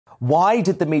Why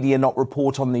did the media not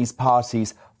report on these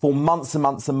parties for months and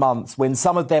months and months when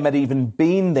some of them had even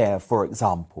been there, for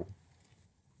example?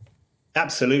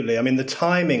 Absolutely. I mean, the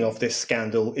timing of this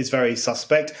scandal is very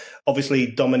suspect. Obviously,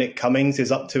 Dominic Cummings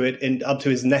is up to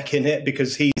his neck in it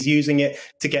because he's using it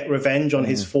to get revenge on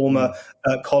his former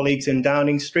colleagues in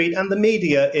Downing Street. And the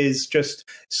media is just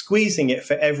squeezing it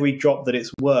for every drop that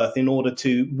it's worth in order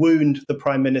to wound the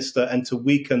Prime Minister and to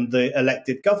weaken the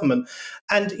elected government.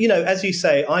 And, you know, as you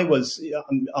say,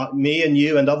 me and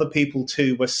you and other people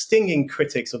too were stinging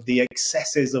critics of the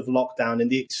excesses of lockdown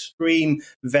and the extreme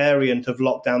variant of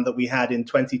lockdown that we had in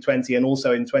 2020 and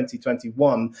also in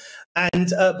 2021.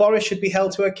 And Boris should be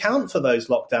held to account for those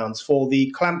lockdowns, for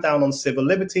the clampdown on civil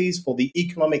liberties, for the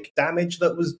economic damage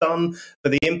that was done, for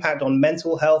the impact on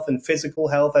mental health and physical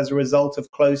health as a result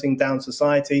of closing down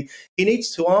society. He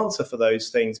needs to answer for those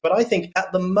things. But I think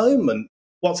at the moment,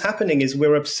 what's happening is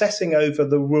we're obsessing over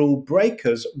the rule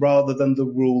breakers rather than the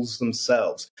rules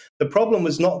themselves. The problem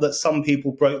was not that some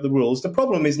people broke the rules. The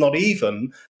problem is not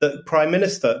even that the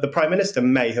Prime Minister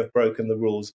may have broken the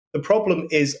rules. The problem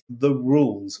is the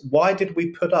rules. Why did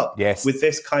we put up with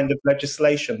this kind of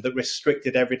legislation that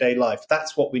restricted everyday life?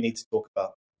 That's what we need to talk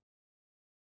about.